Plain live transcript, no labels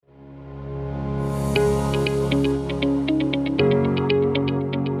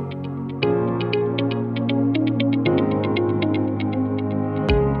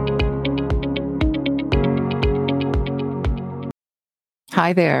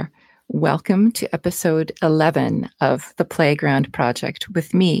Hi there. Welcome to episode 11 of the Playground Project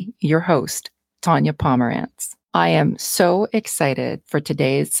with me, your host, Tanya Pomerantz. I am so excited for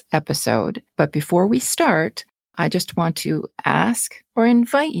today's episode, but before we start, I just want to ask or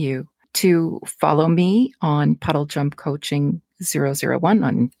invite you to follow me on Puddle Jump Coaching 001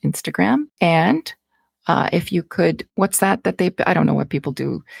 on Instagram. And if you could, I don't know what people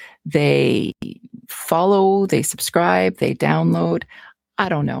do. They follow, they subscribe, they download. I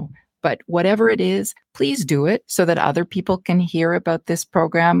don't know. But whatever it is, please do it so that other people can hear about this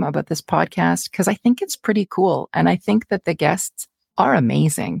program, about this podcast, because I think it's pretty cool. And I think that the guests are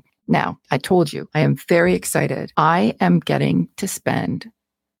amazing. Now, I told you, I am very excited. We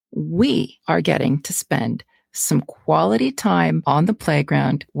are getting to spend some quality time on the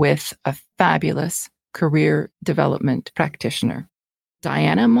playground with a fabulous career development practitioner,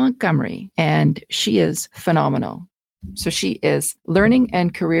 Diana Montgomery, and she is phenomenal. So she is learning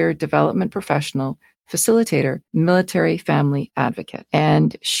and career development professional, facilitator, military family advocate,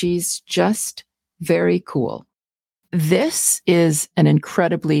 and she's just very cool. This is an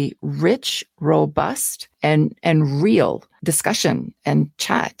incredibly rich, robust, and real discussion and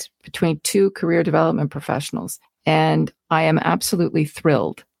chat between two career development professionals. And I am absolutely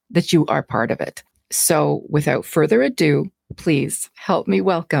thrilled that you are part of it. So without further ado, please help me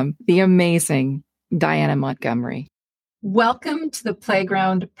welcome the amazing Diana Montgomery. Welcome to the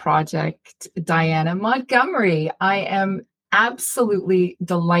Playground Project, Diana Montgomery. I am absolutely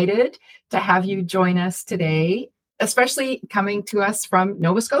delighted to have you join us today, especially coming to us from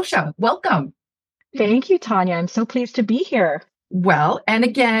Nova Scotia. Welcome. Thank you, Tanya. I'm so pleased to be here. Well, and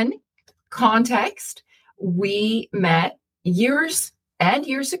again, context, we met years and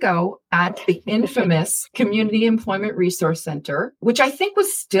years ago at the infamous Community Employment Resource Center, which I think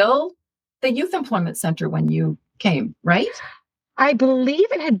was still the Youth Employment Center when you came, right? I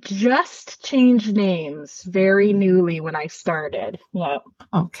believe it had just changed names very newly when I started. Yeah.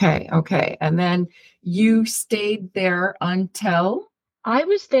 Okay. And then you stayed there until? I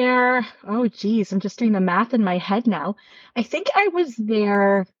was there, I'm just doing the math in my head now. I think I was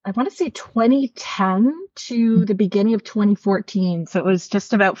there, I want to say 2010 to the beginning of 2014. So it was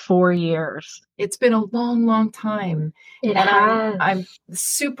just about 4 years. It's been a long, long time. I'm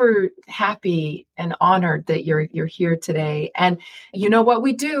super happy and honored that you're here today. And you know what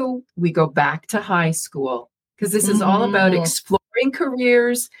we do? We go back to high school because this is all about exploring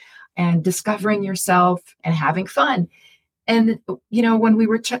careers and discovering yourself and having fun. And, you know, when we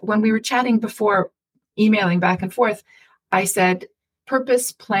were chatting before, emailing back and forth, I said,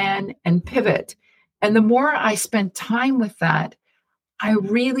 purpose, plan, and pivot. And the more I spend time with that, I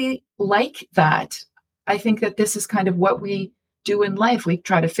really like that. I think that this is kind of what we do in life. We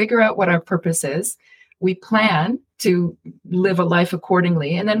try to figure out what our purpose is. We plan to live a life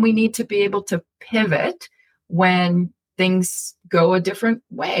accordingly. And then we need to be able to pivot when things go a different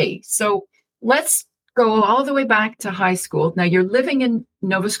way. So let's go all the way back to high school. Now you're living in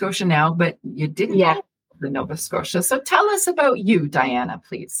Nova Scotia now, but you didn't go to Nova Scotia. So tell us about you, Diana,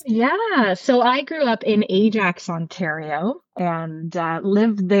 please. Yeah. So I grew up in Ajax, Ontario, and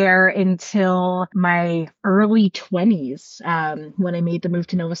lived there until my early 20s when I made the move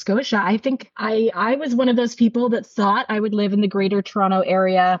to Nova Scotia. I think I was one of those people that thought I would live in the Greater Toronto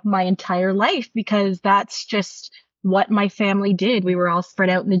area my entire life because that's just what my family did. We were all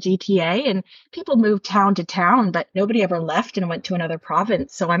spread out in the GTA and people moved town to town, but nobody ever left and went to another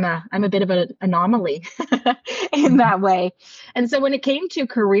province. So I'm a bit of an anomaly in that way. And so when it came to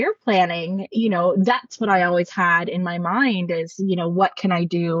career planning, that's what I always had in my mind is, what can I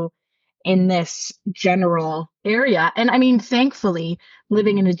do in this general area? And I mean, thankfully,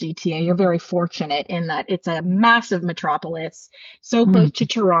 living in the GTA, you're very fortunate in that it's a massive metropolis, so close to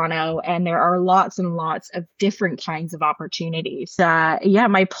Toronto, and there are lots and lots of different kinds of opportunities.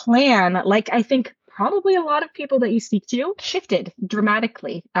 My plan, like I think probably a lot of people that you speak to, shifted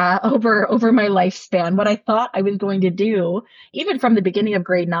dramatically over my lifespan. What I thought I was going to do, even from the beginning of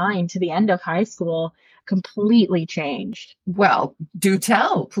grade 9 to the end of high school, completely changed. Well, do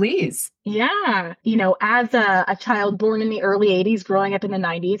tell, please. Yeah. As a child born in the early 80s, growing up in the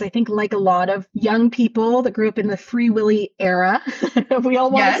 90s, I think like a lot of young people that grew up in the Free Willy era, we all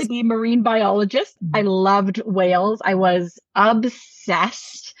wanted to be marine biologists. I loved whales. I was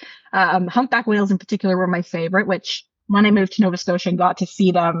obsessed. Humpback whales in particular were my favorite, which when I moved to Nova Scotia and got to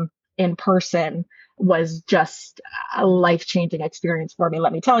see them in person was just a life-changing experience for me,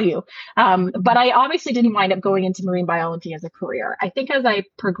 let me tell you. But I obviously didn't wind up going into marine biology as a career. I think as I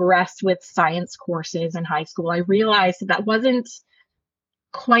progressed with science courses in high school, I realized that wasn't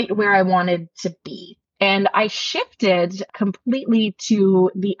quite where I wanted to be. And I shifted completely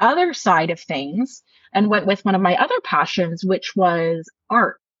to the other side of things and went with one of my other passions, which was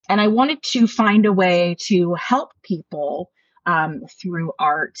art. And I wanted to find a way to help people through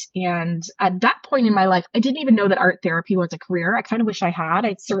art. And at that point in my life, I didn't even know that art therapy was a career. I kind of wish I had.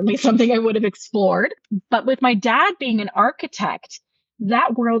 It's certainly something I would have explored. But with my dad being an architect,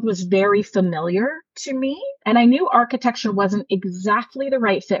 that world was very familiar to me. And I knew architecture wasn't exactly the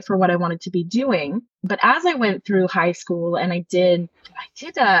right fit for what I wanted to be doing. But as I went through high school and I did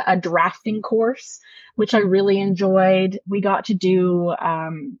a drafting course, which I really enjoyed. We got to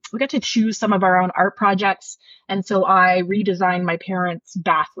choose some of our own art projects. And so I redesigned my parents'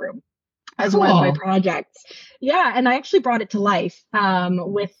 bathroom as one of my Cool. projects. Yeah, and I actually brought it to life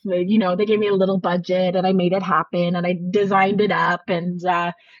with they gave me a little budget and I made it happen and I designed it up and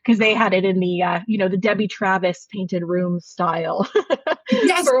because they had it in the the Debbie Travis painted room style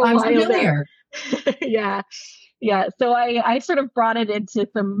Yes, for a I'm while there. familiar. Yeah. Yeah, so I sort of brought it into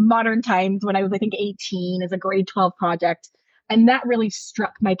some modern times when I was, I think, 18 as a grade 12 project. And that really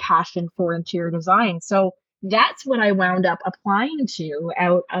struck my passion for interior design. So that's what I wound up applying to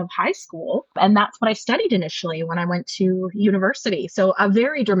out of high school. And that's what I studied initially when I went to university. So a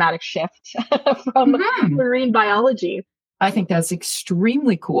very dramatic shift from Mhm. marine biology. I think that's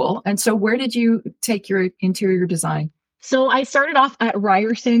extremely cool. And so, where did you take your interior design? So I started off at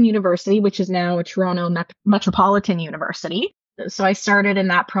Ryerson University, which is now a Toronto Metropolitan University. So I started in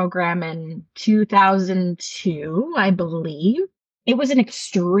that program in 2002, I believe. It was an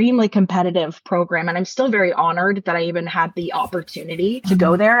extremely competitive program, and I'm still very honored that I even had the opportunity to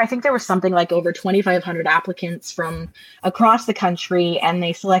go there. I think there was something like over 2,500 applicants from across the country, and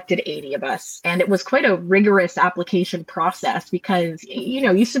they selected 80 of us. And it was quite a rigorous application process because,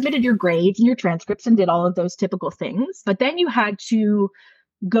 you submitted your grades and your transcripts and did all of those typical things. But then you had to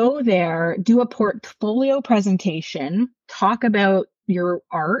go there, do a portfolio presentation, talk about your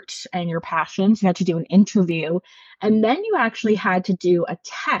art and your passions. You had to do an interview, and then you actually had to do a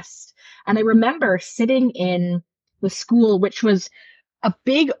test. And I remember sitting in the school, which was a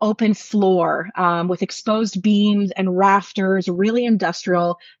big open floor with exposed beams and rafters, really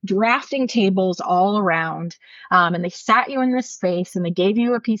industrial, drafting tables all around. And they sat you in this space and they gave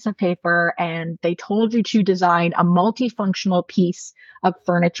you a piece of paper and they told you to design a multifunctional piece of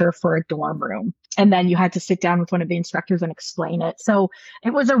furniture for a dorm room. And then you had to sit down with one of the instructors and explain it. So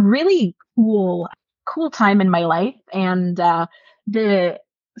it was a really cool time in my life. And the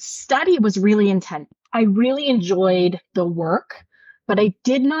study was really intense. I really enjoyed the work, but I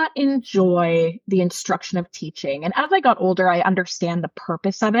did not enjoy the instruction of teaching. And as I got older, I understand the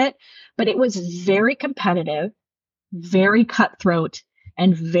purpose of it, but it was very competitive, very cutthroat,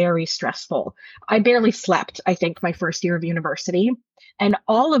 and very stressful. I barely slept, I think, my first year of university, and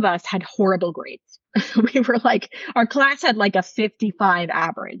all of us had horrible grades. We were like, our class had like a 55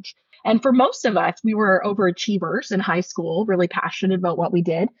 average. And for most of us, we were overachievers in high school, really passionate about what we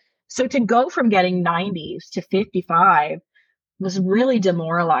did. So to go from getting 90s to 55 was really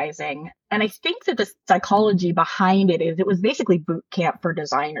demoralizing. And I think that the psychology behind it is it was basically boot camp for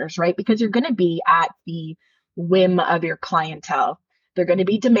designers, right? Because you're going to be at the whim of your clientele. They're going to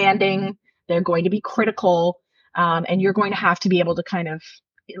be demanding, they're going to be critical, and you're going to have to be able to kind of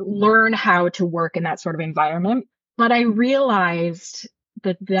learn how to work in that sort of environment. But I realized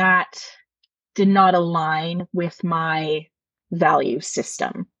that did not align with my value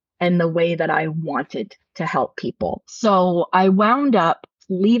system and the way that I wanted to help people. So I wound up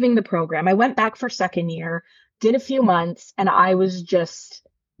leaving the program. I went back for second year, did a few months, and I was just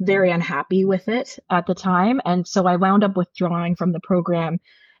very unhappy with it at the time. And so I wound up withdrawing from the program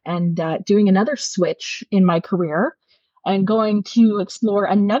and doing another switch in my career and going to explore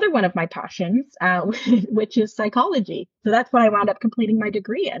another one of my passions, which is psychology. So that's what I wound up completing my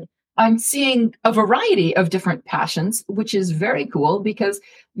degree in. I'm seeing a variety of different passions, which is very cool because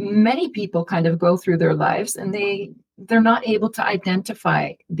many people kind of go through their lives and they're not able to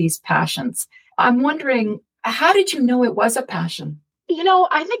identify these passions. I'm wondering, how did you know it was a passion?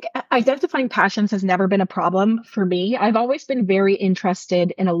 I think identifying passions has never been a problem for me. I've always been very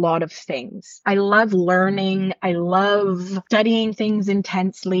interested in a lot of things. I love learning. I love studying things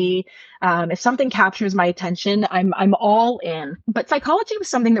intensely. If something captures my attention, I'm all in. But psychology was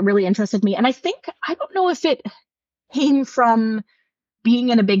something that really interested me. And I don't know if it came from being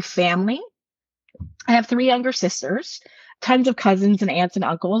in a big family. I have three younger sisters, tons of cousins and aunts and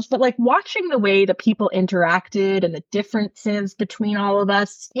uncles, but like watching the way that people interacted and the differences between all of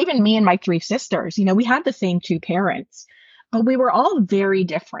us, even me and my three sisters, we had the same two parents, but we were all very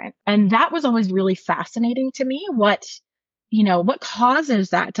different. And that was always really fascinating to me. what causes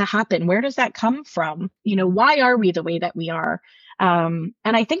that to happen? Where does that come from? Why are we the way that we are? And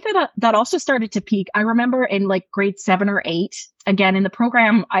I think that also started to peak. I remember in like grade 7 or 8, again, in the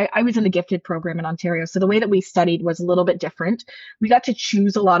program, I was in the gifted program in Ontario. So the way that we studied was a little bit different. We got to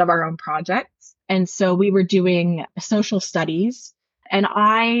choose a lot of our own projects. And so we were doing social studies, and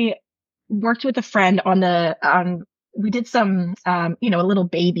I worked with a friend on we did some, a little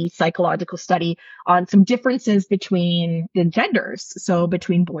baby psychological study on some differences between the genders, so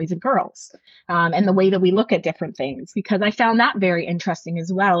between boys and girls, and the way that we look at different things, because I found that very interesting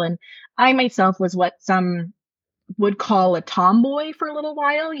as well. And I myself was what some would call a tomboy for a little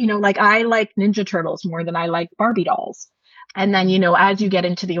while, like I like Ninja Turtles more than I like Barbie dolls. And then, as you get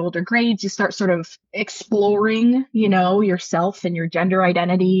into the older grades, you start sort of exploring, yourself and your gender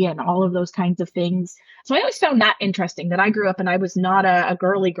identity and all of those kinds of things. So I always found that interesting, that I grew up and I was not a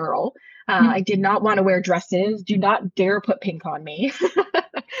girly girl. I did not want to wear dresses. Do not dare put pink on me.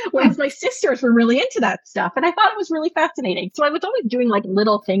 Whereas my sisters were really into that stuff. And I thought it was really fascinating. So I was always doing like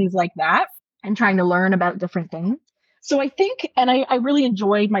little things like that and trying to learn about different things. So I think, and I really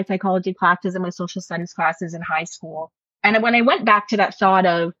enjoyed my psychology classes and my social studies classes in high school. And when I went back to that thought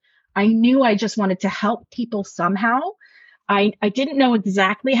of, I knew I just wanted to help people somehow. I didn't know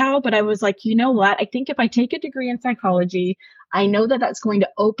exactly how, but I was like, you know what? I think if I take a degree in psychology, I know that that's going to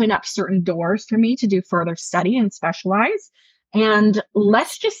open up certain doors for me to do further study and specialize. And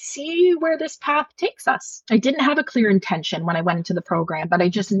let's just see where this path takes us. I didn't have a clear intention when I went into the program, but I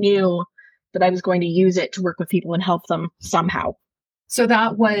just knew that I was going to use it to work with people and help them somehow. So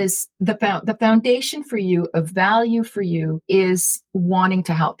that was the foundation for you, of value for you, is wanting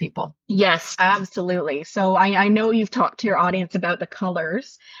to help people. Yes, absolutely. So I know you've talked to your audience about the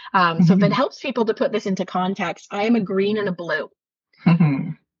colors. So if it helps people to put this into context, I am a green and a blue.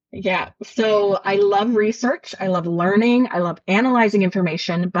 Yeah. So I love research. I love learning. I love analyzing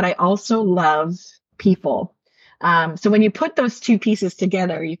information, but I also love people. So when you put those two pieces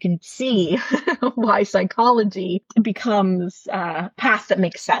together, you can see why psychology becomes a path that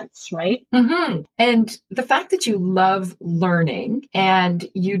makes sense, right? And the fact that you love learning and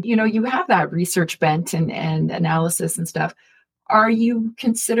you have that research bent and analysis and stuff, are you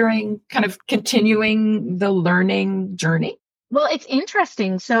considering kind of continuing the learning journey? Well, it's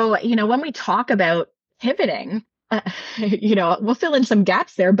interesting. So, when we talk about pivoting, we'll fill in some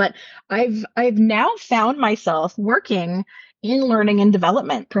gaps there, but I've now found myself working in learning and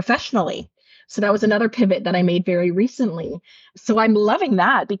development professionally. So that was another pivot that I made very recently. So I'm loving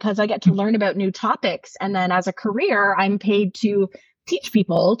that because I get to learn about new topics. And then as a career, I'm paid to teach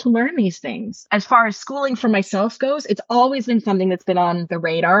people to learn these things. As far as schooling for myself goes, it's always been something that's been on the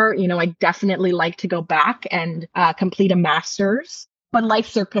radar. I definitely like to go back and complete a master's, but life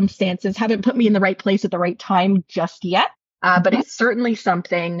circumstances haven't put me in the right place at the right time just yet. But it's certainly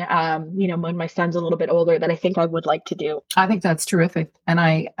something, when my son's a little bit older, that I think I would like to do. I think that's terrific.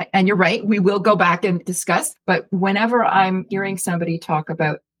 And you're right, we will go back and discuss. But whenever I'm hearing somebody talk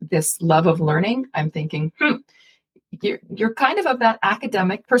about this love of learning, I'm thinking, you're kind of that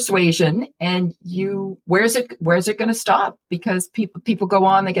academic persuasion, and where's it going to stop? Because people go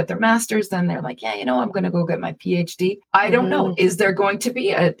on, they get their masters, then they're like, yeah, I'm going to go get my PhD. I don't know. Is there going to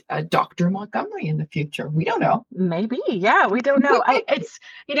be a Dr. Montgomery in the future? We don't know. Maybe. Yeah, we don't know. I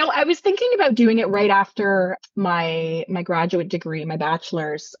was thinking about doing it right after my graduate degree, my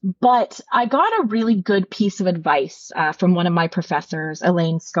bachelor's, but I got a really good piece of advice from one of my professors,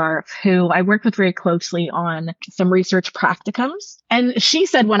 Elaine Scarf, who I worked with very closely on some research practicums. And she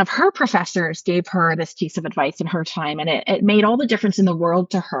said one of her professors gave her this piece of advice in her time, and it made all the difference in the world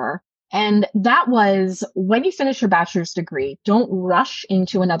to her. And that was, when you finish your bachelor's degree, don't rush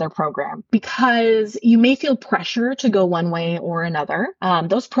into another program, because you may feel pressure to go one way or another.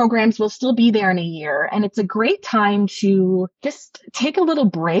 Those programs will still be there in a year. And it's a great time to just take a little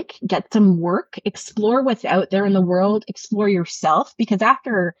break, get some work, explore what's out there in the world, explore yourself. Because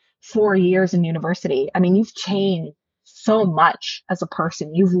after 4 years in university, you've changed so much as a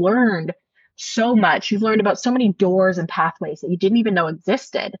person. You've learned so much. You've learned about so many doors and pathways that you didn't even know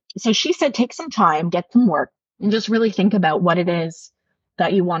existed. So she said, take some time, get some work, and just really think about what it is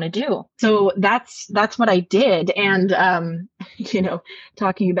that you want to do. So that's what I did. And,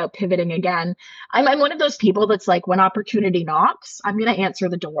 talking about pivoting again, I'm one of those people that's like, when opportunity knocks, I'm going to answer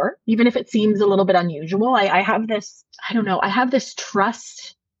the door, even if it seems a little bit unusual. I have this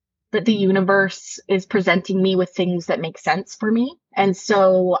trust that the universe is presenting me with things that make sense for me. And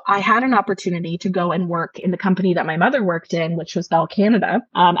so I had an opportunity to go and work in the company that my mother worked in, which was Bell Canada,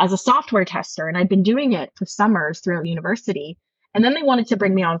 as a software tester. And I'd been doing it for summers throughout university. And then they wanted to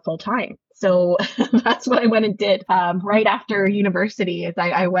bring me on full time. So that's what I went and did right after university. Is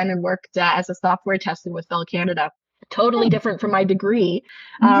I went and worked as a software tester with Bell Canada. Totally different from my degree,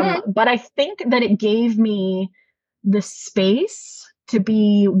 Mm-hmm. but I think that it gave me the space to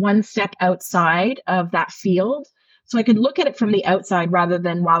be one step outside of that field. So I could look at it from the outside rather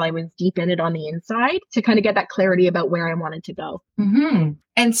than while I was deep in it on the inside to kind of get that clarity about where I wanted to go. Mm-hmm.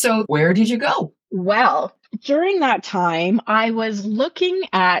 And so where did you go? Well, during that time, I was looking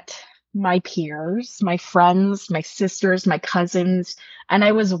at my peers, my friends, my sisters, my cousins, and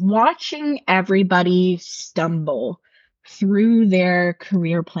I was watching everybody stumble through their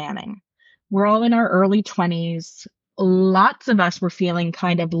career planning. We're all in our early 20s. Lots of us were feeling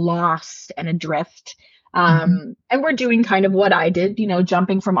kind of lost and adrift. Mm-hmm. And we're doing kind of what I did,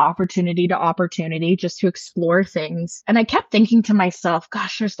 jumping from opportunity to opportunity just to explore things. And I kept thinking to myself,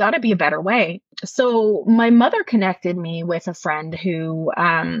 gosh, there's got to be a better way. So my mother connected me with a friend who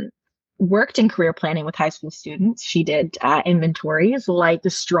worked in career planning with high school students. She did inventories like the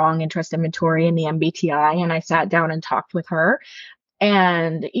strong interest inventory and the MBTI. And I sat down and talked with her.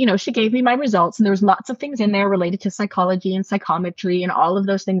 And, she gave me my results, and there was lots of things in there related to psychology and psychometry and all of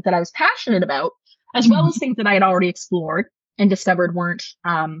those things that I was passionate about, as well as things that I had already explored and discovered weren't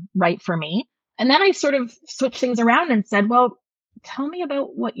right for me. And then I sort of switched things around and said, well, tell me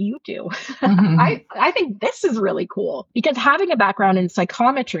about what you do. Mm-hmm. I think this is really cool because having a background in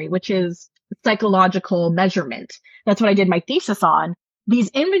psychometry, which is psychological measurement, that's what I did my thesis on. These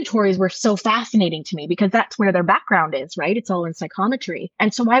inventories were so fascinating to me because that's where their background is, right? It's all in psychometry.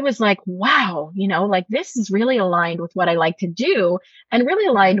 And so I was like, wow, like this is really aligned with what I like to do and really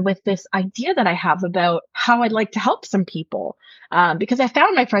aligned with this idea that I have about how I'd like to help some people. Because I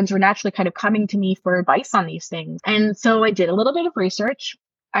found my friends were naturally kind of coming to me for advice on these things. And so I did a little bit of research.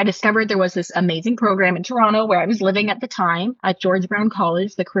 I discovered there was this amazing program in Toronto where I was living at the time at George Brown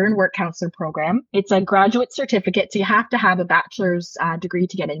College, the Career and Work Counselor program. It's a graduate certificate, so you have to have a bachelor's degree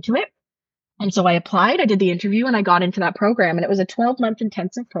to get into it. And so I applied, I did the interview, and I got into that program. And it was a 12-month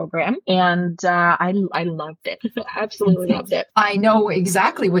intensive program. And I loved it. Absolutely loved it. I know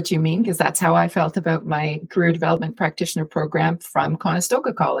exactly what you mean because that's how I felt about my career development practitioner program from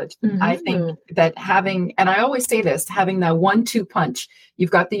Conestoga College. Mm-hmm. I think that and I always say this, having the 1-2 punch,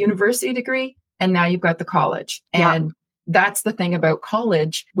 you've got the university degree and now you've got the college. Yeah. And that's the thing about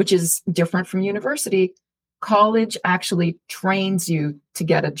college, which is different from university. College actually trains you to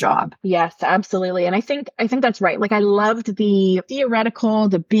get a job. Yes, absolutely. And I think that's right. Like I loved the theoretical,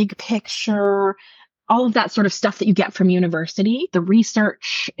 the big picture, all of that sort of stuff that you get from university, the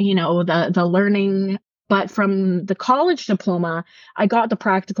research, the learning. But from the college diploma, I got the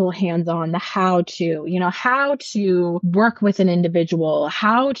practical hands-on, the how to work with an individual,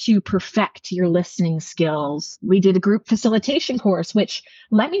 how to perfect your listening skills. We did a group facilitation course, which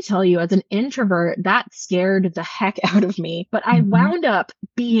let me tell you, as an introvert, that scared the heck out of me. But I wound up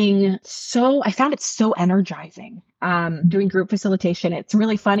I found it so energizing. Doing group facilitation. It's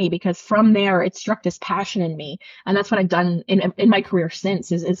really funny because from there, it struck this passion in me. And that's what I've done in my career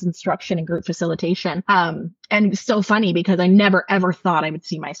since is instruction and group facilitation. And it's so funny because I never, ever thought I would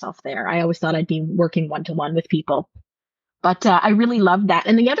see myself there. I always thought I'd be working one-to-one with people. But I really loved that.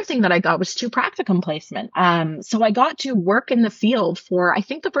 And the other thing that I got was 2 practicum placement. So I got to work in the field for, I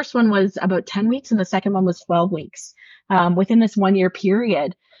think the first one was about 10 weeks and the second one was 12 weeks within this 1-year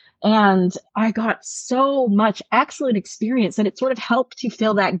period. And I got so much excellent experience that it sort of helped to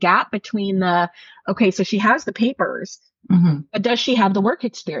fill that gap between okay, so she has the papers, but does she have the work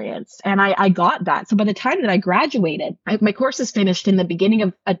experience? And I got that. So by the time that I graduated, my course is finished in the beginning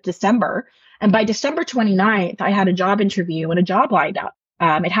of December. And by December 29th, I had a job interview and a job lined up.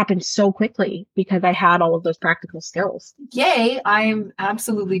 It happened so quickly because I had all of those practical skills. Yay, I'm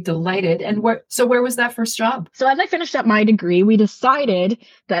absolutely delighted. And where was that first job? So as I finished up my degree, we decided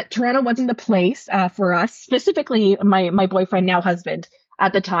that Toronto wasn't the place for us. Specifically, my boyfriend, now husband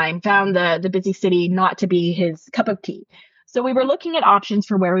at the time, found the busy city not to be his cup of tea. So we were looking at options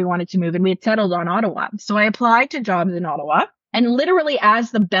for where we wanted to move, and we had settled on Ottawa. So I applied to jobs in Ottawa. And literally,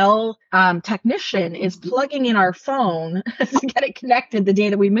 as the Bell technician is plugging in our phone to get it connected the day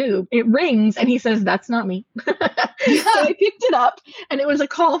that we moved, it rings and he says, "That's not me." So I picked it up and it was a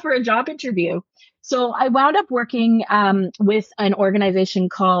call for a job interview. So I wound up working with an organization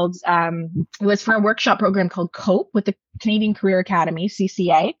called, it was for a workshop program called COPE with the Canadian Career Academy,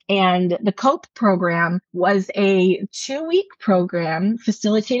 CCA. And the COPE program was a 2-week program,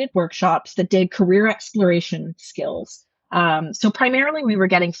 facilitated workshops that did career exploration skills. So primarily we were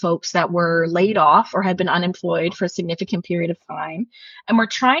getting folks that were laid off or had been unemployed for a significant period of time. And we're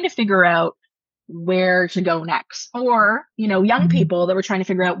trying to figure out where to go next, or, young Mhm. people that were trying to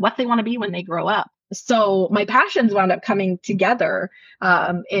figure out what they want to be when they grow up. So my passions wound up coming together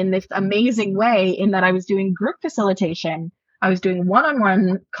in this amazing way, in that I was doing group facilitation. I was doing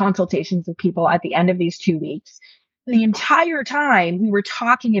one-on-one consultations with people at the end of these 2 weeks. The entire time we were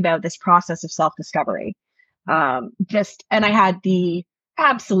talking about this process of self-discovery. And I had the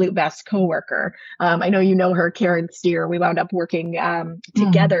absolute best coworker. I know you know her, Karen Steer. We wound up working Mhm.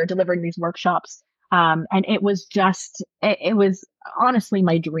 together, delivering these workshops. And it was honestly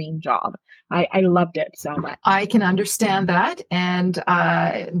my dream job. I loved it so much. I can understand that. And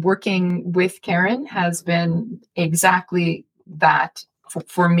working with Karen has been exactly that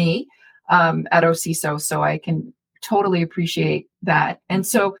for me at OCISO. So I can totally appreciate that. And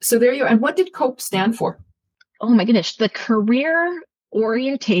so there you are. And what did COPE stand for? Oh my goodness, the Career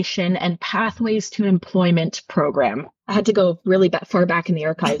Orientation and Pathways to Employment program. I had to go really far back in the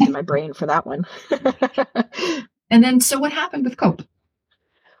archives in my brain for that one. And then, so what happened with COPE?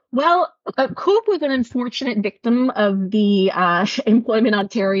 Well, Coop was an unfortunate victim of the Employment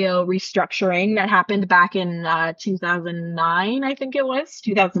Ontario restructuring that happened back in 2009, I think it was,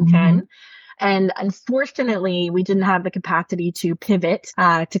 2010. Mhm. And unfortunately, we didn't have the capacity to pivot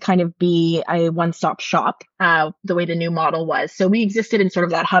to kind of be a one-stop shop the way the new model was. So we existed in sort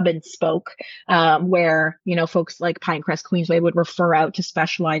of that hub and spoke where, folks like Pinecrest Queensway would refer out to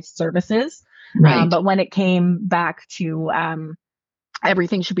specialized services. Right. But when it came back to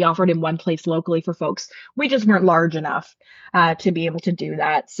everything should be offered in one place locally for folks, we just weren't large enough to be able to do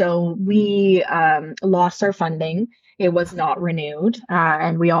that. So we lost our funding. It was not renewed,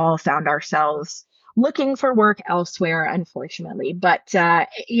 and we all found ourselves looking for work elsewhere, unfortunately. But,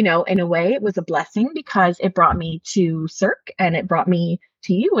 in a way, it was a blessing because it brought me to CERC, and it brought me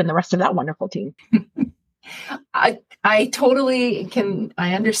to you and the rest of that wonderful team. I totally can.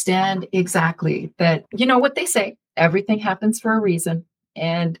 I understand exactly that. You know what they say, everything happens for a reason.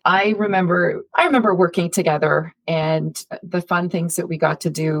 And I remember working together and the fun things that we got to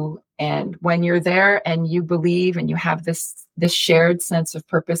do. And when you're there and you believe and you have this shared sense of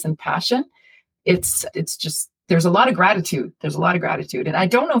purpose and passion, it's just there's a lot of gratitude. There's a lot of gratitude. And I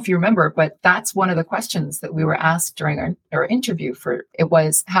don't know if you remember, but that's one of the questions that we were asked during our interview. For it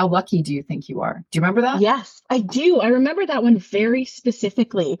was, how lucky do you think you are? Do you remember that? Yes, I do. I remember that one very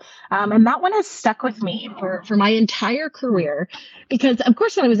specifically. And that one has stuck with me for my entire career because, of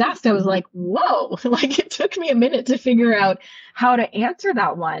course, when I was asked, I was like, whoa, like it took me a minute to figure out how to answer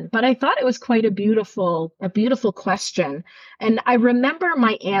that one. But I thought it was quite a beautiful question. And I remember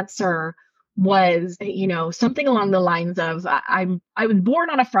my answer was, something along the lines of, I was born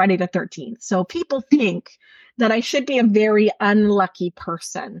on a Friday the 13th. So people think that I should be a very unlucky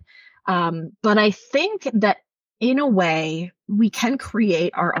person. But I think that in a way, we can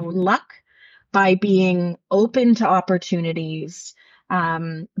create our own luck by being open to opportunities,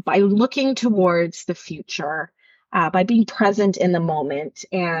 by looking towards the future, by being present in the moment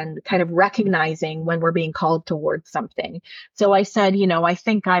and kind of recognizing when we're being called towards something. So I said, I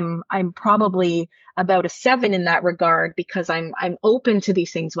think I'm probably about a 7 in that regard because I'm open to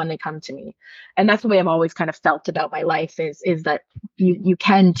these things when they come to me. And that's the way I've always kind of felt about my life is that you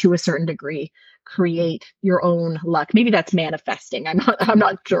can, to a certain degree, create your own luck. Maybe that's manifesting. I'm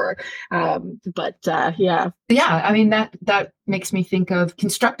not sure. But yeah. Yeah, I mean that makes me think of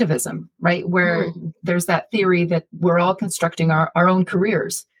constructivism, right? Where Mm. there's that theory that we're all constructing our own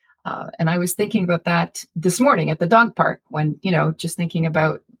careers. And I was thinking about that this morning at the dog park when, just thinking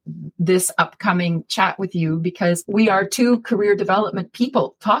about this upcoming chat with you, because we are two career development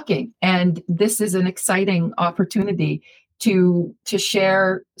people talking, and this is an exciting opportunity to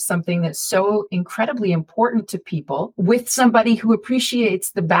share something that's so incredibly important to people with somebody who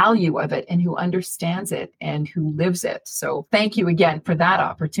appreciates the value of it and who understands it and who lives it. So thank you again for that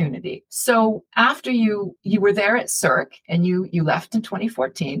opportunity. So after you were there at CERC and you left in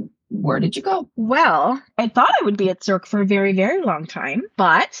 2014, where did you go? Well, I thought I would be at Cirque for a very, very long time,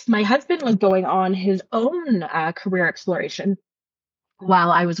 but my husband was going on his own career exploration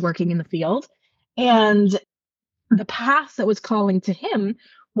while I was working in the field. And the path that was calling to him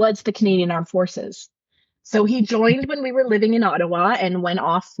was the Canadian Armed Forces. So he joined when we were living in Ottawa and went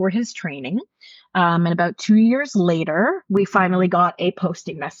off for his training. And about 2 years later, we finally got a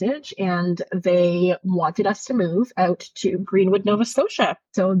posting message and they wanted us to move out to Greenwood, Nova Scotia.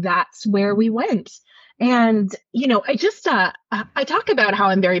 So that's where we went. And, I talk about how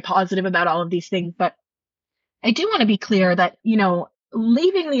I'm very positive about all of these things, but I do want to be clear that,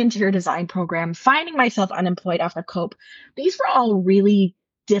 leaving the interior design program, finding myself unemployed after COPE, these were all really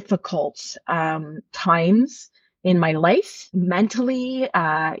difficult times in my life mentally.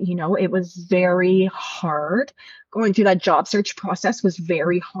 It was very hard. Going through that job search process was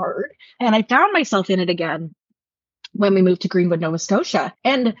very hard. And I found myself in it again when we moved to Greenwood, Nova Scotia.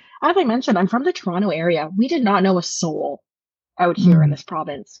 And as I mentioned, I'm from the Toronto area. We did not know a soul out here in Mm. this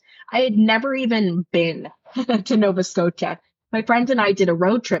province. I had never even been to Nova Scotia. My friends and I did a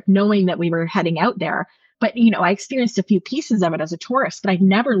road trip knowing that we were heading out there. But, I experienced a few pieces of it as a tourist, but I'd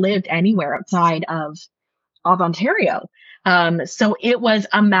never lived anywhere outside of Ontario. So it was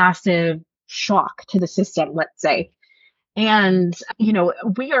a massive shock to the system, let's say. And,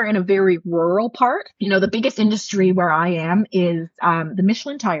 we are in a very rural part. The biggest industry where I am is the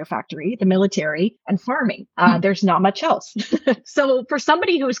Michelin tire factory, the military, and farming. There's not much else. So for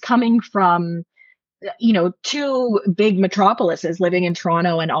somebody who's coming from, two big metropolises, living in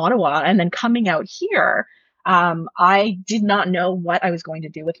Toronto and Ottawa, and then coming out here, I did not know what I was going to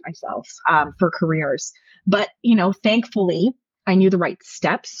do with myself for careers. But, thankfully, I knew the right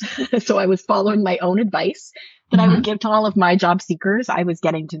steps. So I was following my own advice that I would Mhm. give to all of my job seekers. I was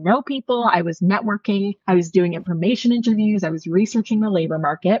getting to know people. I was networking. I was doing information interviews. I was researching the labor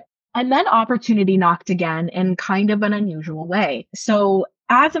market. And then opportunity knocked again in kind of an unusual way. So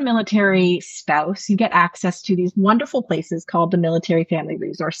as a military spouse, you get access to these wonderful places called the Military Family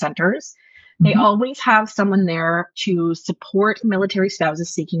Resource Centers. They Mhm. always have someone there to support military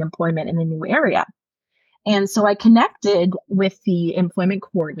spouses seeking employment in a new area. And so I connected with the employment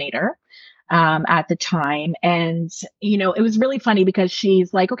coordinator at the time. And, it was really funny because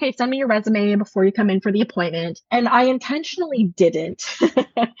she's like, okay, send me your resume before you come in for the appointment. And I intentionally didn't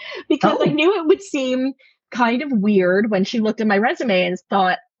because I Oh. knew it would seem kind of weird when she looked at my resume and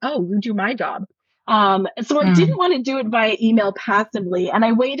thought, oh, you do my job. So I didn't Mm. want to do it by email passively. And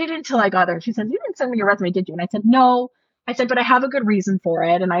I waited until I got there. She said, you didn't send me your resume, did you? And I said, no. I said, but I have a good reason for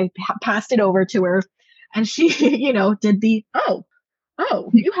it. And I passed it over to her. And she, did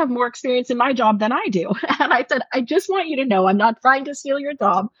you have more experience in my job than I do. And I said, I just want you to know I'm not trying to steal your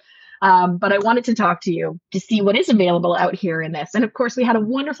job. But I wanted to talk to you to see what is available out here in this. And of course, we had a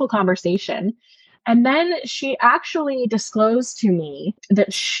wonderful conversation. And then she actually disclosed to me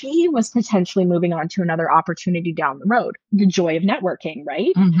that she was potentially moving on to another opportunity down the road, the joy of networking,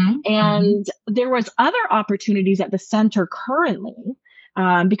 right? Mhm. Mhm. And there was other opportunities at the center currently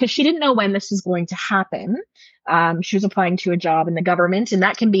because she didn't know when this was going to happen. She was applying to a job in the government, and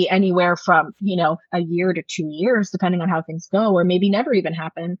that can be anywhere from, a year to 2 years, depending on how things go, or maybe never even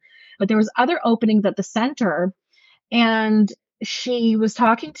happen. But there was other openings at the center, and she was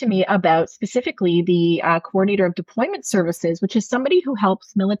talking to me about specifically the coordinator of deployment services, which is somebody who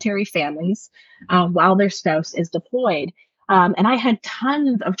helps military families while their spouse is deployed. And I had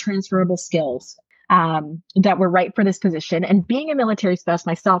tons of transferable skills that were right for this position. And being a military spouse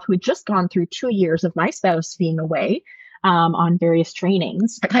myself, who had just gone through 2 years of my spouse being away on various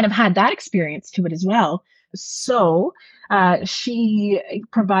trainings, I kind of had that experience to it as well. So she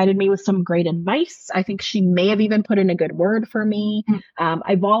provided me with some great advice. I think she may have even put in a good word for me. Mm.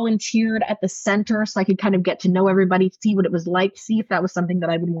 I volunteered at the center so I could kind of get to know everybody, see what it was like, see if that was something that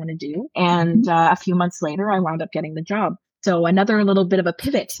I would want to do. And Mhm. a few months later, I wound up getting the job. So another little bit of a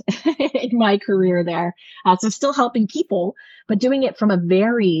pivot in my career there. So still helping people, but doing it from a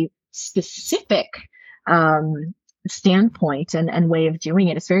very specific um, standpoint and way of doing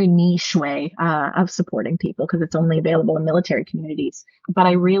it. It's a very niche way of supporting people because it's only available in military communities. But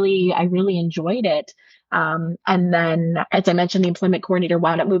I really enjoyed it. And then, as I mentioned, the employment coordinator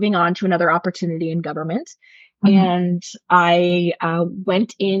wound up moving on to another opportunity in government. Mhm. And I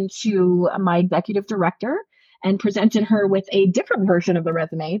went into my executive director and presented her with a different version of the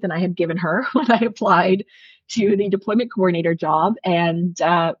resume than I had given her when I applied to the deployment coordinator job, and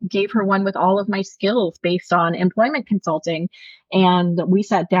gave her one with all of my skills based on employment consulting. And we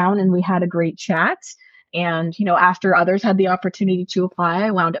sat down and we had a great chat. And, after others had the opportunity to apply,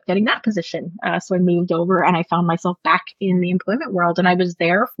 I wound up getting that position. So I moved over and I found myself back in the employment world. And I was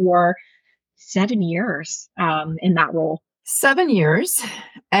there for 7 years in that role. 7 years.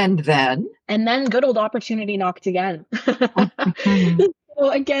 And then? And then good old opportunity knocked again. Mhm. So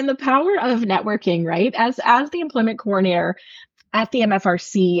again, the power of networking, right? As the employment coordinator at the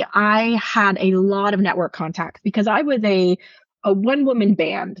MFRC, I had a lot of network contacts because I was a one woman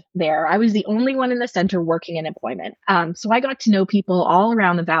band there. I was the only one in the center working in employment. So I got to know people all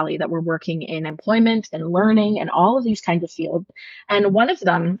around the valley that were working in employment and learning and all of these kinds of fields. And one of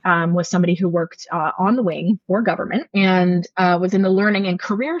them was somebody who worked on the wing for government and was in the learning and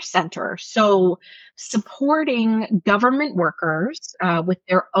career center. So supporting government workers with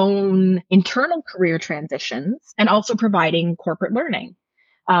their own internal career transitions and also providing corporate learning.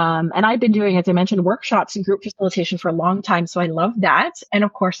 And I've been doing, as I mentioned, workshops and group facilitation for a long time. So I love that. And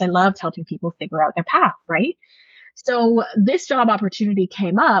of course, I loved helping people figure out their path, right? So this job opportunity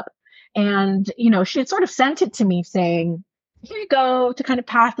came up and, she had sort of sent it to me saying, here you go to kind of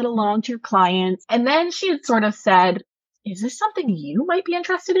pass it along to your clients. And then she had sort of said, is this something you might be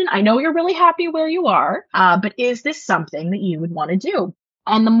interested in? I know you're really happy where you are, but is this something that you would want to do?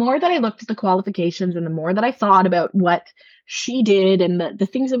 And the more that I looked at the qualifications and the more that I thought about what she did and the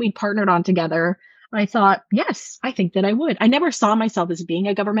things that we'd partnered on together, I thought, yes, I think that I would. I never saw myself as being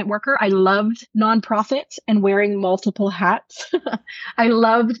a government worker. I loved nonprofit and wearing multiple hats. I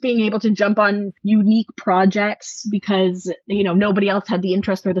loved being able to jump on unique projects because, nobody else had the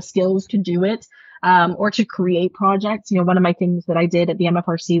interest or the skills to do it, or to create projects. One of my things that I did at the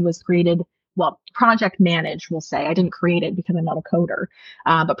MFRC was project manage, we'll say. I didn't create it because I'm not a coder,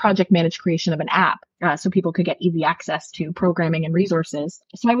 but project manage creation of an app so people could get easy access to programming and resources.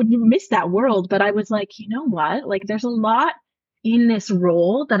 So I would miss that world, but I was like, you know what? Like there's a lot in this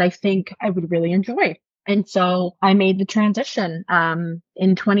role that I think I would really enjoy. And so I made the transition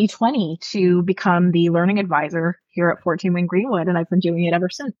in 2020 to become the learning advisor here at 14 Wing Greenwood, and I've been doing it ever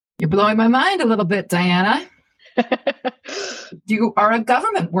since. You're blowing my mind a little bit, Diana. You are a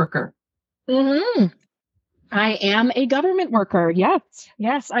government worker. Mm-hmm. I am a government worker.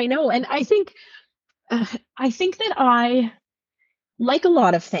 Yes, I know. And I think that I, like a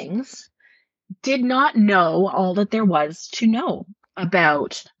lot of things, did not know all that there was to know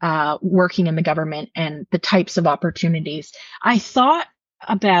about working in the government and the types of opportunities. I thought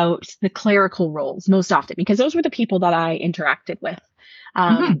about the clerical roles most often because those were the people that I interacted with.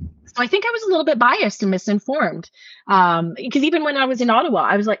 So I think I was a little bit biased and misinformed. Because even when I was in Ottawa,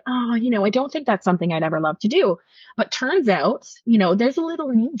 I was like, oh, I don't think that's something I'd ever love to do. But turns out, there's a little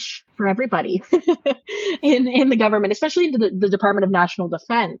niche for everybody in the government, especially in the Department of National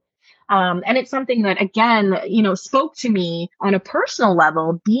Defense. And it's something that, again, spoke to me on a personal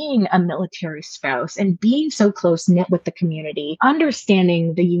level, being a military spouse and being so close knit with the community,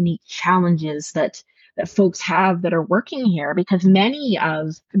 understanding the unique challenges that folks have that are working here, because many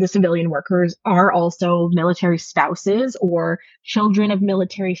of the civilian workers are also military spouses or children of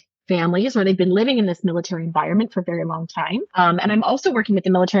military families, or they've been living in this military environment for a very long time. And I'm also working with the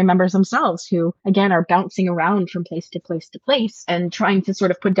military members themselves who, again, are bouncing around from place to place to place and trying to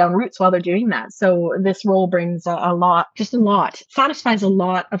sort of put down roots while they're doing that. So this role brings a lot, satisfies a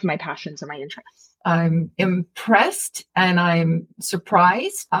lot of my passions and my interests. I'm impressed and I'm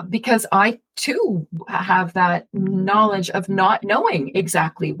surprised because I too have that knowledge of not knowing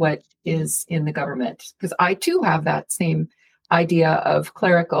exactly what is in the government, because I too have that same idea of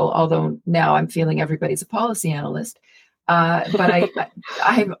clerical, although now I'm feeling everybody's a policy analyst. But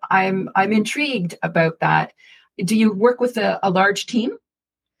I'm intrigued about that. Do you work with a large team?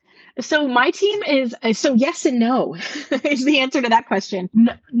 So my team is, so yes and no is the answer to that question.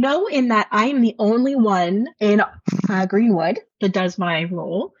 No, in that I'm the only one in Greenwood that does my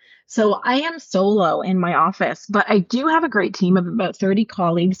role. So I am solo in my office, but I do have a great team of about 30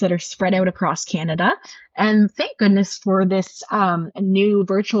 colleagues that are spread out across Canada. And thank goodness for this new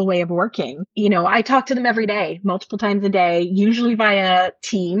virtual way of working. I talk to them every day, multiple times a day, usually via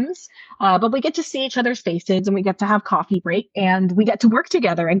Teams. But we get to see each other's faces and we get to have coffee break and we get to work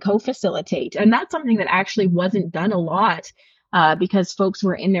together and co-facilitate. And that's something that actually wasn't done a lot because folks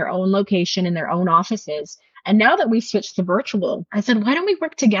were in their own location, in their own offices. And now that we've switched to virtual, I said, why don't we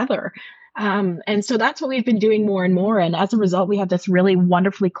work together? And so that's what we've been doing more and more. And as a result, we have this really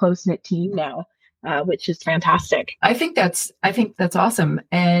wonderfully close-knit team now, which is fantastic. I think that's awesome.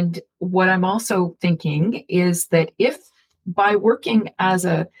 And what I'm also thinking is that if by working as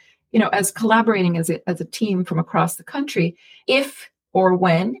collaborating as a team from across the country, if or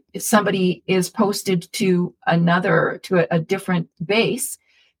when somebody is posted to a different base,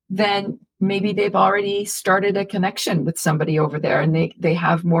 then maybe they've already started a connection with somebody over there and they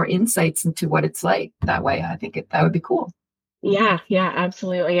have more insights into what it's like that way. I think that would be cool. Yeah,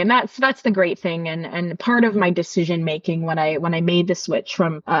 absolutely. And that's the great thing. And part of my decision making when I made the switch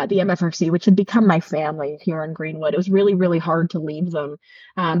from the MFRC, which had become my family here in Greenwood, it was really, really hard to leave them.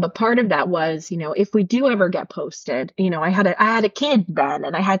 But part of that was, if we do ever get posted, I had a kid then,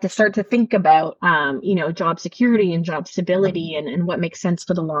 and I had to start to think about, job security and job stability and what makes sense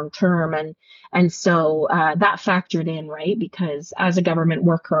for the long term. And so that factored in, right? Because as a government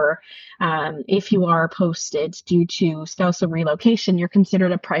worker, if you are posted due to spousal relocation, you're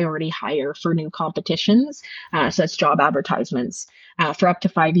considered a priority hire for new competitions, such job advertisements, for up to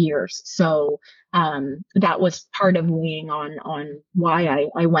 5 years. So that was part of weighing on why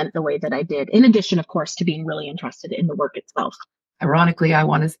I went the way that I did, in addition, of course, to being really interested in the work itself. ironically, I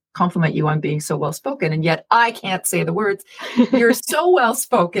want to compliment you on being so well spoken, and yet I can't say the words. You're so well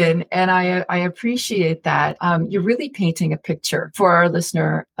spoken, and I appreciate that. You're really painting a picture for our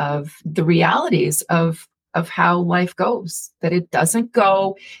listener of the realities of how life goes, that it doesn't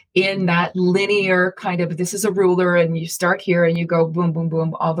go in that linear kind of, this is a ruler and you start here and you go boom, boom,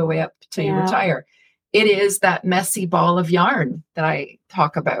 boom, all the way up till you retire. It is that messy ball of yarn that I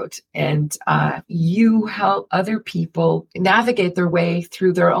talk about. And you help other people navigate their way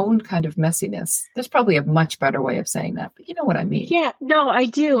through their own kind of messiness. There's probably a much better way of saying that, but you know what I mean. Yeah, no, I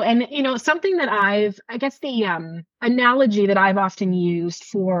do. And, something that I guess the analogy that I've often used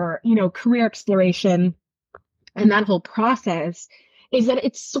for, career exploration and that whole process is that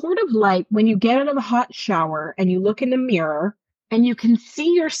it's sort of like when you get out of a hot shower and you look in the mirror and you can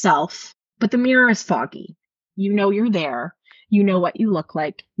see yourself, but the mirror is foggy. You know you're there. You know what you look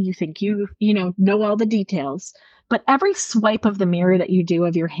like. You think know all the details. But every swipe of the mirror that you do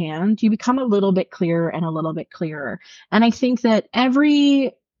of your hand, you become a little bit clearer and a little bit clearer. And I think that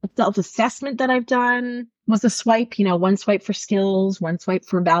every self-assessment that I've done was a swipe, one swipe for skills, one swipe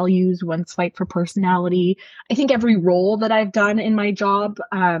for values, one swipe for personality. I think every role that I've done in my job,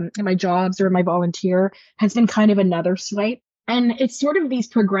 in my jobs or in my volunteer has been kind of another swipe. And it's sort of these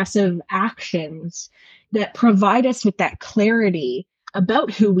progressive actions that provide us with that clarity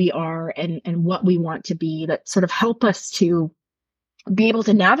about who we are and what we want to be, that sort of help us to be able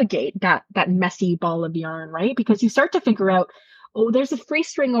to navigate that messy ball of yarn, right? Because you start to figure out, oh, there's a free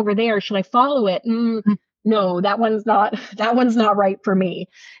string over there. Should I follow it? No, that one's not right for me,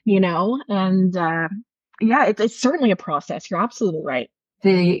 And it's certainly a process. You're absolutely right.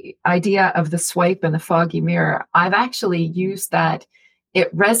 The idea of the swipe and the foggy mirror, I've actually used that.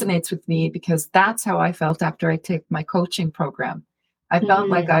 It resonates with me because that's how I felt after I took my coaching program. I felt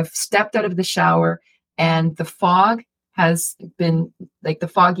like I've stepped out of the shower and the fog has been, like the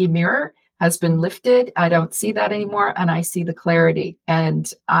foggy mirror has been lifted. I don't see that anymore. And I see the clarity.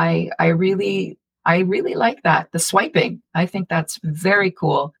 And I really like that. The swiping. I think that's very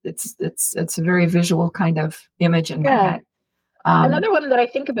cool. It's a very visual kind of image in my head. Another one that I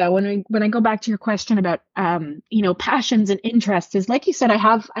think about when I go back to your question about passions and interests is, like you said, I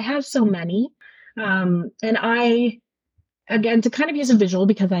have so many, and I, again, to kind of use a visual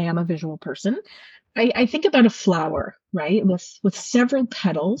because I am a visual person, I think about a flower, right, with several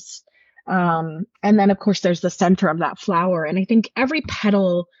petals, and then of course there's the center of that flower, and I think every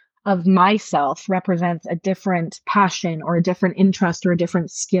petal of myself represents a different passion or a different interest or a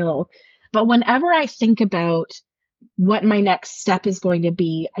different skill. But whenever I think about what my next step is going to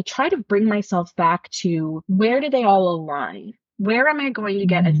be, I try to bring myself back to, where do they all align? Where am I going to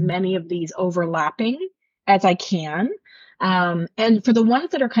get as many of these overlapping as I can? And for the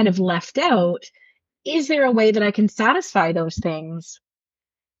ones that are kind of left out, is there a way that I can satisfy those things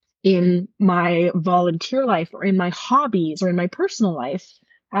in my volunteer life or in my hobbies or in my personal life?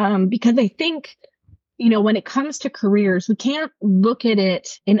 Because I think, when it comes to careers, we can't look at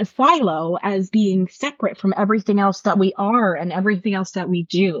it in a silo as being separate from everything else that we are and everything else that we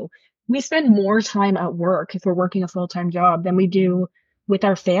do. We spend more time at work if we're working a full-time job than we do with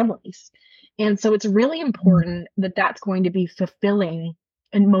our families. And so it's really important that that's going to be fulfilling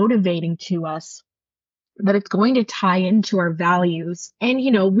and motivating to us, that it's going to tie into our values. And,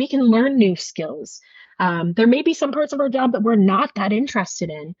 we can learn new skills. There may be some parts of our job that we're not that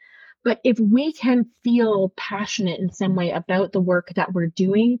interested in. But if we can feel passionate in some way about the work that we're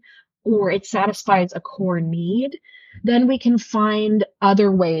doing, or it satisfies a core need, then we can find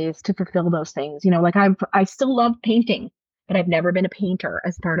other ways to fulfill those things. Like I still love painting, but I've never been a painter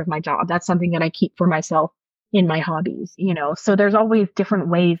as part of my job. That's something that I keep for myself in my hobbies, So there's always different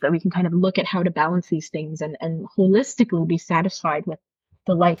ways that we can kind of look at how to balance these things and holistically be satisfied with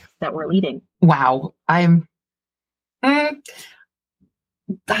the life that we're leading. Wow.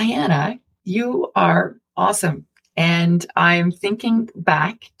 Diana, you are awesome. And I'm thinking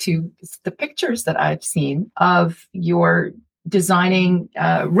back to the pictures that I've seen of your designing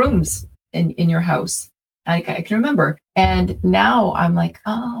rooms in your house. I can remember. And now I'm like,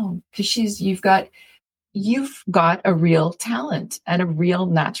 oh, because you've got a real talent and a real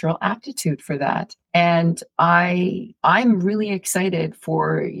natural aptitude for that. And I'm really excited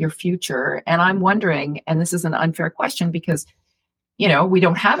for your future. And I'm wondering, and this is an unfair question because we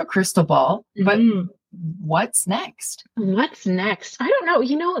don't have a crystal ball, but what's next? What's next? I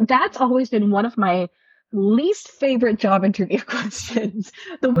don't know. That's always been one of my least favorite job interview questions.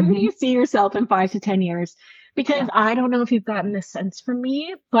 Where do you see yourself in 5 to 10 years? Because I don't know if you've gotten this sense from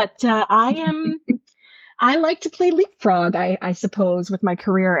me, but I like to play leapfrog, I suppose, with my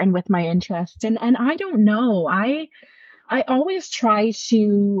career and with my interests. And I don't know. I always try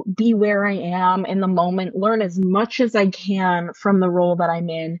to be where I am in the moment, learn as much as I can from the role that I'm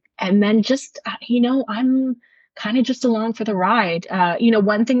in, and then just, I'm kind of just along for the ride.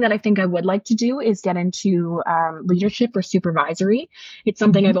 One thing that I think I would like to do is get into leadership or supervisory. It's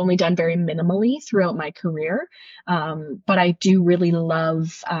something Mhm. I've only done very minimally throughout my career, but I do really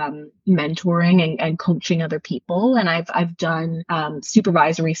love mentoring and coaching other people, and I've done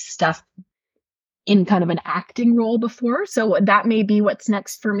supervisory stuff in kind of an acting role before. So that may be what's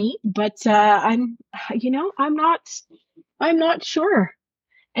next for me. But I'm not sure.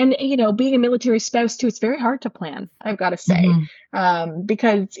 And being a military spouse too, it's very hard to plan, I've got to say, Mhm.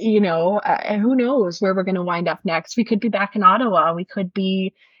 because who knows where we're going to wind up next. We could be back in Ottawa, we could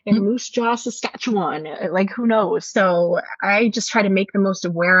be in Mhm. Moose Jaw, Saskatchewan, like who knows. So I just try to make the most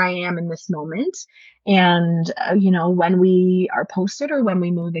of where I am in this moment, and when we are posted or when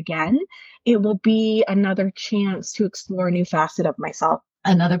we move again, it will be another chance to explore a new facet of myself.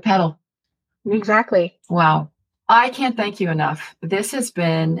 Another pedal. Exactly. Wow. I can't thank you enough. This has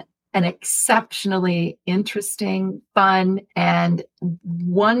been an exceptionally interesting, fun, and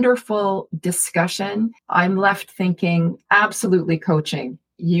wonderful discussion. I'm left thinking absolutely coaching.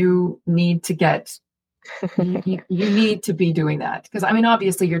 You need to get you need to be doing that, because I mean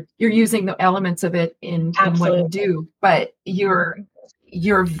obviously you're using the elements of it in what you Absolutely. do, but you're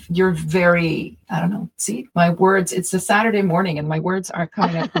very, I don't know, see my words, it's a Saturday morning and my words aren't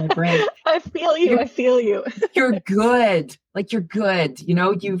coming out of my brain. I feel you. you're I feel you. you're good. Like you're good.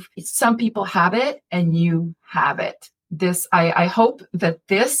 You've some people have it and you have it. I hope that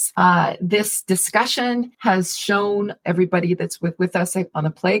this discussion has shown everybody that's with us on the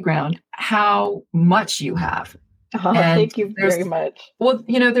playground how much you have. Oh, And thank you there's, very much. well,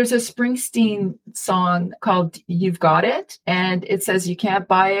 there's a Springsteen song called You've Got It. And it says, you can't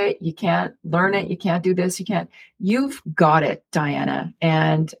buy it, you can't learn it, you can't do this, you can't. You've got it, Diana.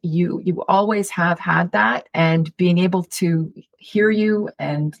 And you always have had that. And being able to hear you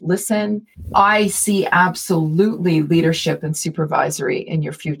and listen, I see absolutely leadership and supervisory in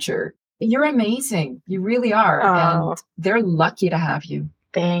your future. You're amazing. You really are. And Oh, they're lucky to have you.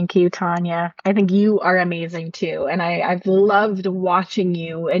 thank you, Tanya. I think you are amazing too. And I've loved watching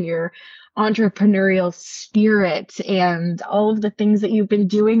you and your entrepreneurial spirit and all of the things that you've been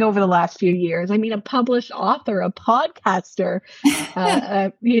doing over the last few years. I mean, a published author, a podcaster,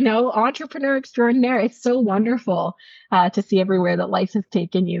 entrepreneur extraordinaire. It's so wonderful to see everywhere that life has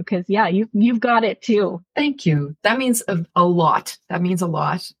taken you. Because yeah, you've got it too. Thank you. That means a lot. That means a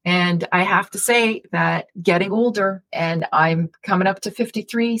lot. And I have to say that getting older, and I'm coming up to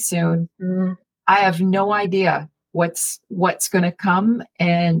 53 soon, Mm, I have no idea what's going to come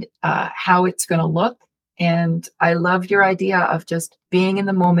and how it's going to look. And I love your idea of just being in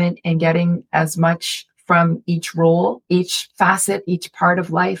the moment and getting as much from each role, each facet, each part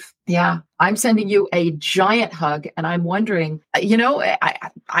of life. Yeah, I'm sending you a giant hug, and I'm wondering, I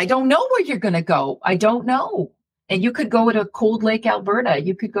don't know where you're going to go. I don't know. And you could go to Cold Lake, Alberta.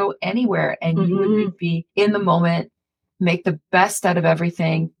 You could go anywhere, and you would mhm. be in the moment, make the best out of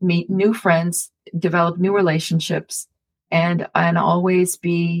everything, meet new friends, develop new relationships, and always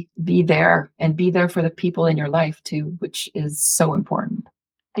be there, and be there for the people in your life too, which is so important.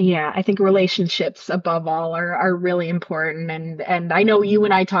 Yeah, I think relationships above all are really important, and I know you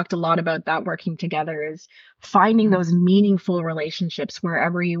and I talked a lot about that working together, is finding those meaningful relationships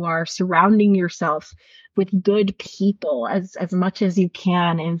wherever you are, surrounding yourself with good people as much as you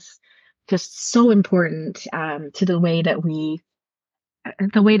can is just so important to the way that we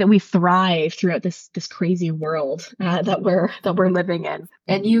thrive throughout this crazy world that we're living in.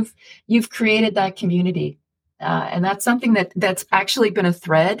 And you've created that community, and that's something that's actually been a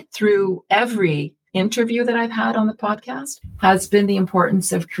thread through every interview that I've had on the podcast, has been the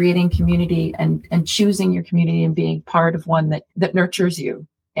importance of creating community and choosing your community and being part of one that nurtures you.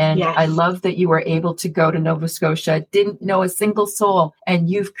 And I Yes. love that you were able to go to Nova Scotia, didn't know a single soul, and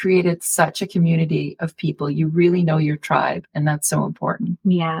you've created such a community of people. You really know your tribe, and that's so important.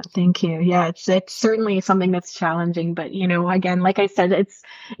 Yeah, thank you. Yeah, it's certainly something that's challenging, but again, like I said,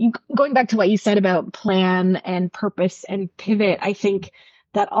 going back to what you said about plan and purpose and pivot. I think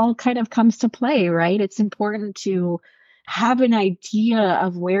that all kind of comes to play, right? It's important to have an idea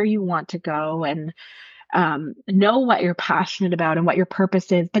of where you want to go and know what you're passionate about and what your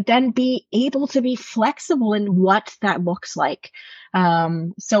purpose is, but then be able to be flexible in what that looks like.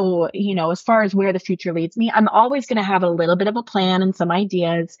 So, as far as where the future leads me, I'm always going to have a little bit of a plan and some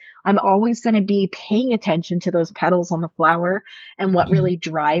ideas. I'm always going to be paying attention to those petals on the flower and what really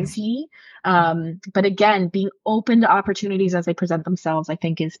drives me. But again, being open to opportunities as they present themselves, I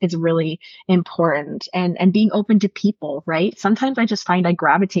think is really important, and being open to people, right? Sometimes I just find I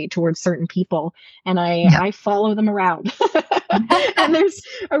gravitate towards certain people and I follow them around. And there's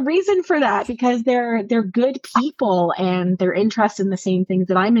a reason for that, because they're good people and they're interested in the same things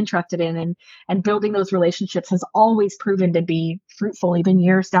that I'm interested in, and building those relationships has always proven to be fruitful even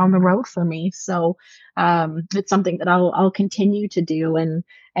years down the road for me. So it's something that I'll continue to do, and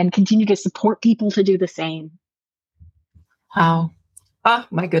continue to support people to do the same. Wow. Oh,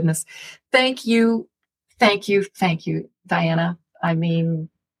 my goodness. Thank you. Thank you. Thank you, Diana. I mean,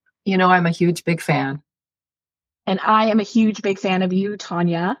 I'm a huge, big fan. And I am a huge, big fan of you,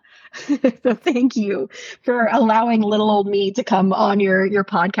 Tanya. So thank you for allowing little old me to come on your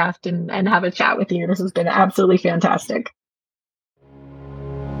podcast and have a chat with you. This has been absolutely fantastic.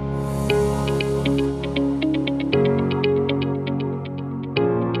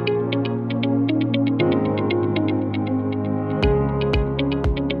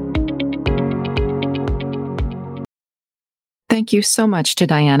 Thank you so much to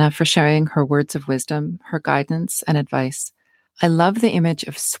Diana for sharing her words of wisdom, her guidance, and advice. I love the image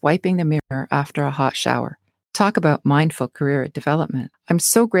of swiping the mirror after a hot shower. Talk about mindful career development. I'm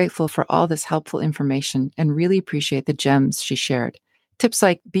so grateful for all this helpful information and really appreciate the gems she shared. Tips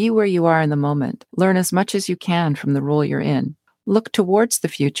like be where you are in the moment, learn as much as you can from the role you're in, look towards the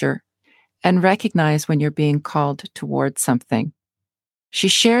future, and recognize when you're being called towards something. She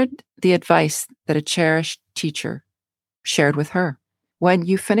shared the advice that a cherished teacher shared with her. When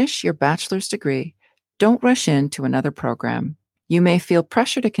you finish your bachelor's degree, don't rush into another program. You may feel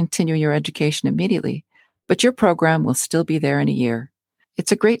pressure to continue your education immediately, but your program will still be there in a year.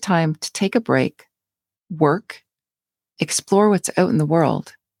 It's a great time to take a break, work, explore what's out in the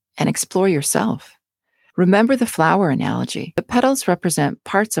world, and explore yourself. Remember the flower analogy. The petals represent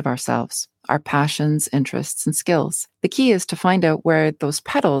parts of ourselves, our passions, interests, and skills. The key is to find out where those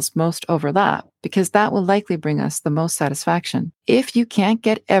petals most overlap, because that will likely bring us the most satisfaction. If you can't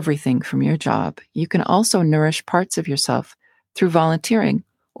get everything from your job, you can also nourish parts of yourself through volunteering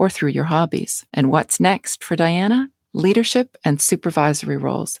or through your hobbies. And what's next for Diana? Leadership and supervisory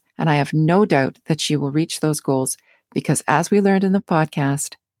roles. And I have no doubt that she will reach those goals, because as we learned in the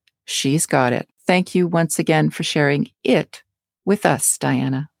podcast, she's got it. Thank you once again for sharing it with us,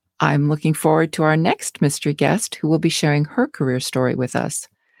 Diana. I'm looking forward to our next mystery guest who will be sharing her career story with us.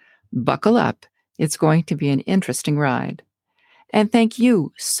 Buckle up. It's going to be an interesting ride. And thank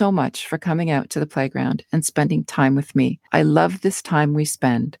you so much for coming out to the playground and spending time with me. I love this time we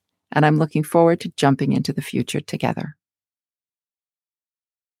spend, and I'm looking forward to jumping into the future together.